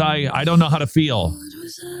don't know how to feel.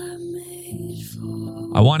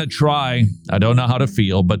 I want to try. I don't know how to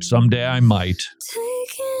feel, but someday I might.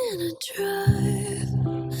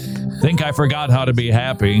 Think I forgot how to be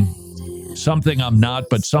happy. Something I'm not,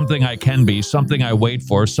 but something I can be. Something I wait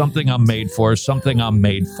for. Something I'm made for. Something I'm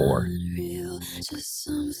made for.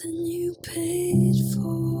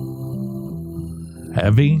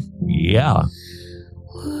 Heavy? Yeah.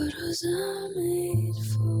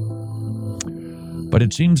 But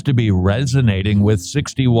it seems to be resonating with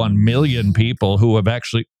 61 million people who have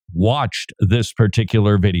actually watched this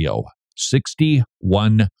particular video.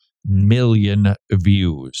 61 million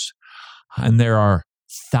views. And there are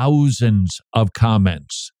thousands of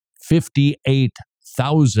comments.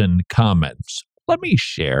 58,000 comments. Let me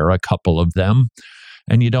share a couple of them.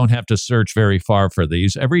 And you don't have to search very far for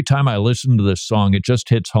these. Every time I listen to this song, it just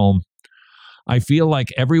hits home. I feel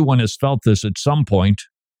like everyone has felt this at some point,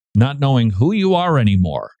 not knowing who you are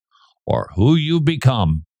anymore or who you've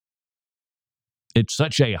become. It's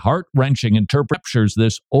such a heart-wrenching interpretation,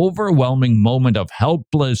 this overwhelming moment of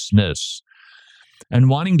helplessness and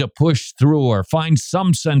wanting to push through or find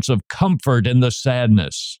some sense of comfort in the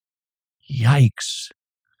sadness. Yikes.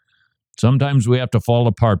 Sometimes we have to fall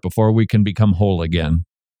apart before we can become whole again.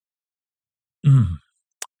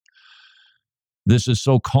 This is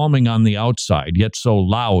so calming on the outside, yet so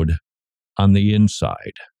loud on the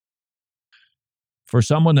inside. For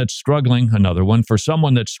someone that's struggling, another one, for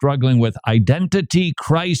someone that's struggling with identity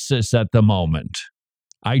crisis at the moment,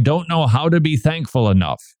 I don't know how to be thankful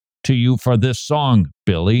enough to you for this song,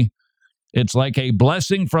 Billie. It's like a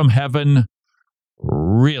blessing from heaven,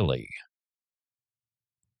 really.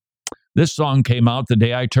 This song came out the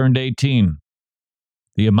day I turned 18.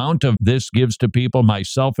 The amount of this gives to people,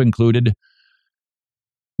 myself included,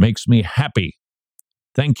 makes me happy.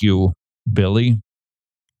 Thank you, Billie.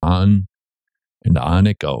 On and on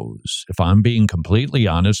it goes. If I'm being completely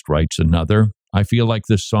honest, writes another, I feel like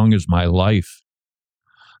this song is my life.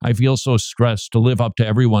 I feel so stressed to live up to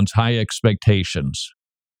everyone's high expectations,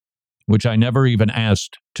 which I never even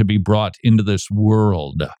asked to be brought into this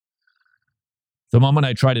world. The moment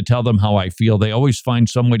I try to tell them how I feel, they always find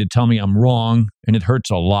some way to tell me I'm wrong, and it hurts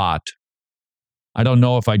a lot. I don't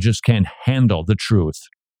know if I just can't handle the truth,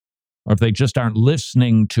 or if they just aren't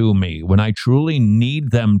listening to me when I truly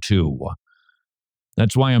need them to.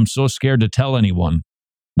 That's why I'm so scared to tell anyone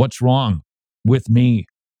what's wrong with me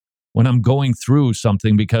when I'm going through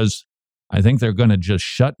something, because I think they're going to just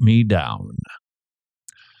shut me down.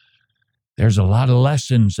 There's a lot of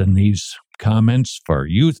lessons in these comments for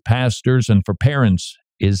youth pastors and for parents,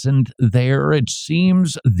 isn't there? It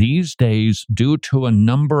seems these days, due to a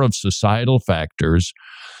number of societal factors,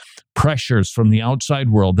 pressures from the outside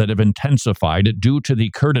world that have intensified due to the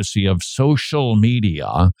courtesy of social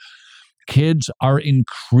media, kids are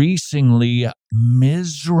increasingly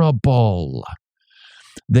miserable.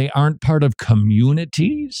 They aren't part of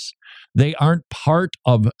communities. They aren't part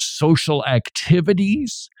of social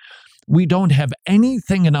activities. We don't have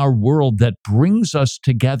anything in our world that brings us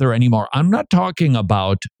together anymore. I'm not talking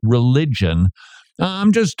about religion.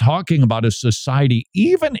 I'm just talking about a society,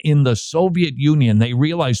 even in the Soviet Union, they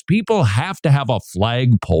realized people have to have a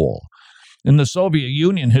flagpole. In the Soviet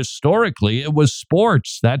Union, historically, it was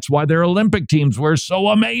sports. That's why their Olympic teams were so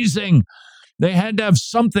amazing. They had to have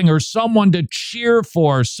something or someone to cheer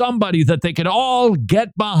for, somebody that they could all get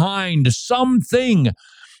behind, something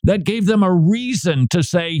that gave them a reason to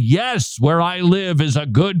say, yes, where I live is a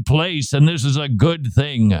good place and this is a good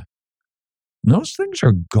thing. And those things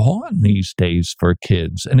are gone these days for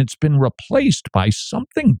kids, and it's been replaced by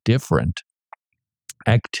something different.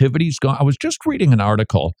 Activities gone. I was just reading an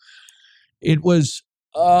article. It was,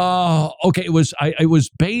 it was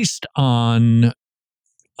based on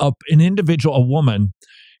an individual, a woman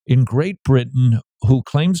in Great Britain who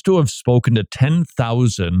claims to have spoken to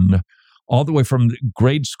 10,000 all the way from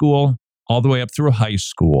grade school all the way up through high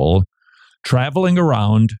school, traveling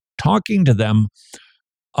around, talking to them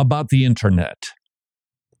about the internet.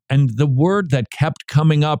 And the word that kept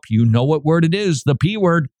coming up, you know what word it is, the P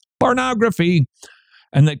word, pornography.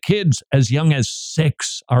 And that kids as young as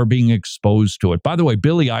 6 are being exposed to it. By the way,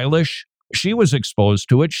 Billie Eilish, she was exposed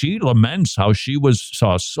to it. She laments how she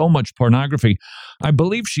saw so much pornography. I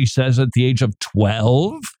believe she says at the age of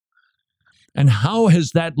 12. And how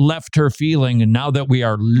has that left her feeling now that we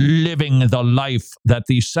are living the life that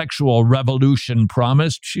the sexual revolution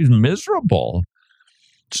promised? She's miserable,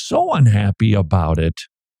 so unhappy about it.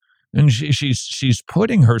 And she's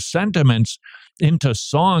putting her sentiments into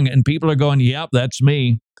song, and people are going, yep, that's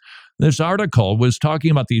me. This article was talking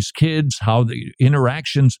about these kids, how the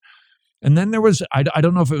interactions, and then there was, I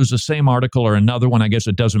don't know if it was the same article or another one, I guess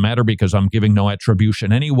it doesn't matter because I'm giving no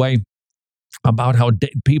attribution anyway, about how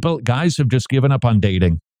guys have just given up on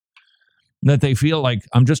dating, that they feel like,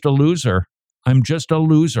 I'm just a loser. I'm just a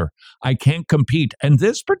loser. I can't compete. And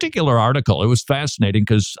this particular article, it was fascinating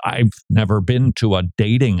because I've never been to a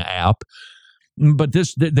dating app, but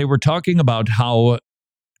they were talking about how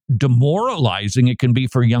demoralizing it can be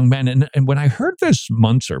for young men. And when I heard this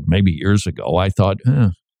months or maybe years ago, I thought,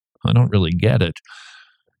 I don't really get it.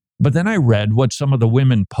 But then I read what some of the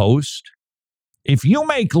women post. If you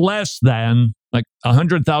make less than like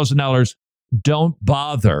 $100,000, don't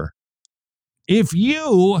bother. If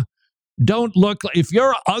you don't look, if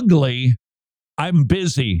you're ugly, I'm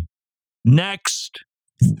busy. Next.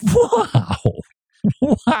 Wow.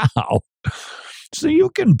 Wow. So you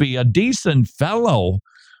can be a decent fellow,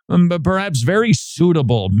 but perhaps very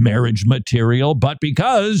suitable marriage material, but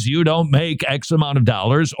because you don't make X amount of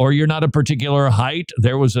dollars or you're not a particular height,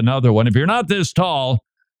 there was another one. If you're not this tall,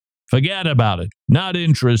 forget about it. Not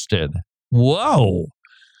interested. Whoa.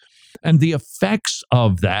 And the effects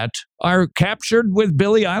of that are captured with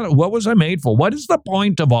Billie Eilish. What was I made for? What is the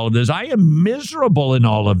point of all of this? I am miserable in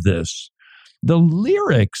all of this. The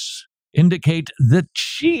lyrics indicate that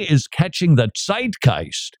she is catching the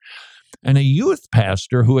zeitgeist. And a youth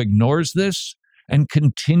pastor who ignores this and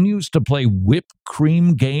continues to play whipped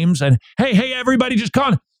cream games and, hey, everybody, just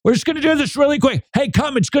come on. We're just going to do this really quick. Hey,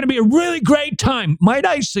 come, it's going to be a really great time. Might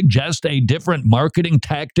I suggest a different marketing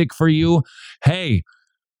tactic for you? Hey,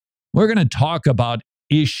 we're going to talk about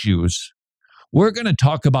issues. We're going to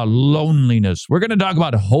talk about loneliness. We're going to talk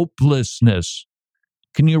about hopelessness.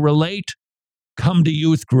 Can you relate? Come to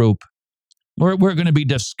youth group. We're going to be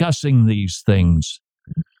discussing these things.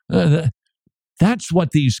 That's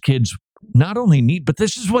what these kids not only need, but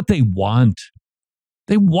this is what they want.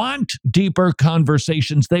 They want deeper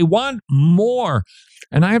conversations. They want more.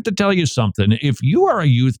 And I have to tell you something. If you are a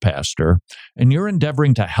youth pastor and you're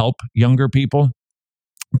endeavoring to help younger people,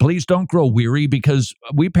 please don't grow weary, because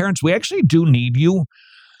we parents, we actually do need you,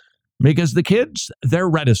 because the kids, they're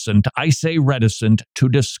reticent. I say reticent to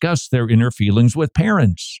discuss their inner feelings with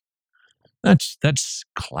parents. That's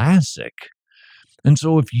classic. And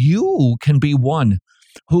so if you can be one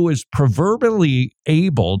who is proverbially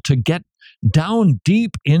able to get down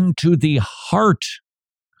deep into the heart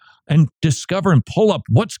and discover and pull up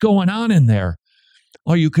what's going on in there,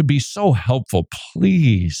 oh, you could be so helpful.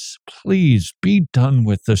 Please be done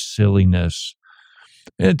with the silliness.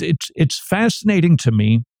 It's fascinating to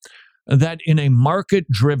me that in a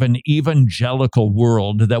market-driven evangelical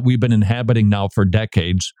world that we've been inhabiting now for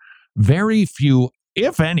decades, very few,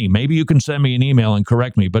 if any, maybe you can send me an email and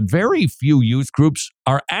correct me, but very few youth groups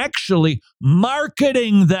are actually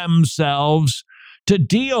marketing themselves to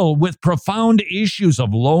deal with profound issues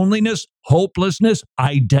of loneliness, hopelessness,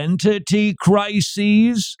 identity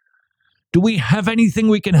crises. Do we have anything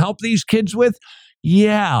we can help these kids with?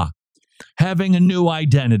 Yeah. Having a new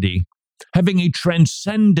identity, having a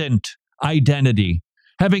transcendent identity,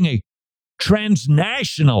 having a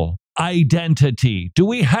transnational identity. Do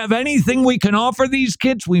we have anything we can offer these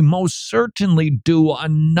kids? We most certainly do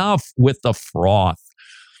enough with the froth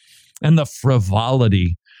and the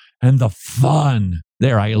frivolity and the fun.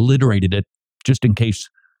 There, I alliterated it just in case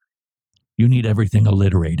you need everything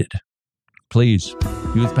alliterated. Please,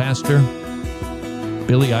 youth pastor,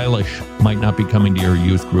 Billie Eilish might not be coming to your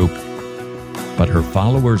youth group, but her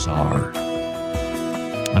followers are.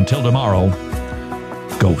 Until tomorrow,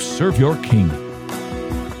 go serve your king.